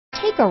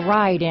Take a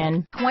ride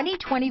in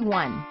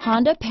 2021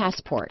 Honda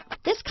Passport.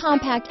 This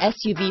compact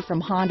SUV from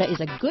Honda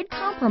is a good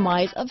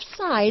compromise of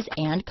size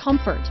and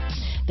comfort.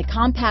 The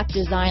compact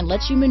design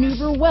lets you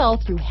maneuver well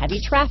through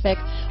heavy traffic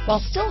while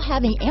still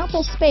having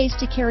ample space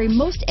to carry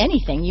most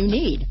anything you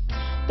need.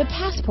 The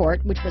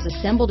Passport, which was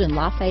assembled in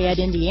Lafayette,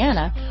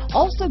 Indiana,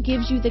 also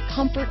gives you the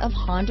comfort of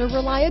Honda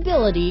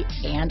reliability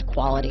and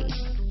quality.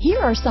 Here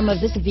are some of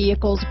this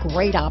vehicle's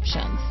great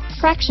options: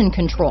 traction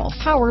control,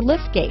 power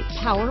liftgate,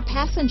 power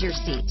passenger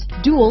seat,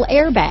 dual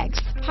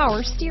airbags,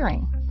 power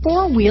steering,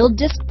 four-wheel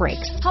disc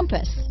brakes,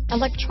 compass,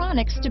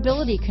 electronic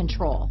stability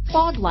control,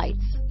 fog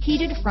lights,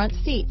 heated front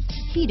seats,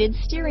 heated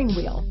steering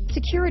wheel,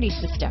 security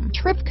system,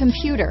 trip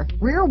computer,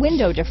 rear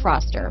window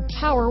defroster,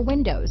 power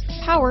windows,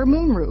 power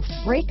moonroof,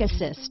 brake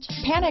assist,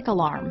 panic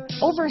alarm,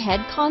 overhead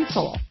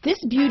console.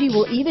 This beauty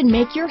will even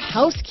make your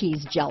house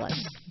keys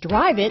jealous.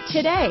 Drive it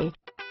today.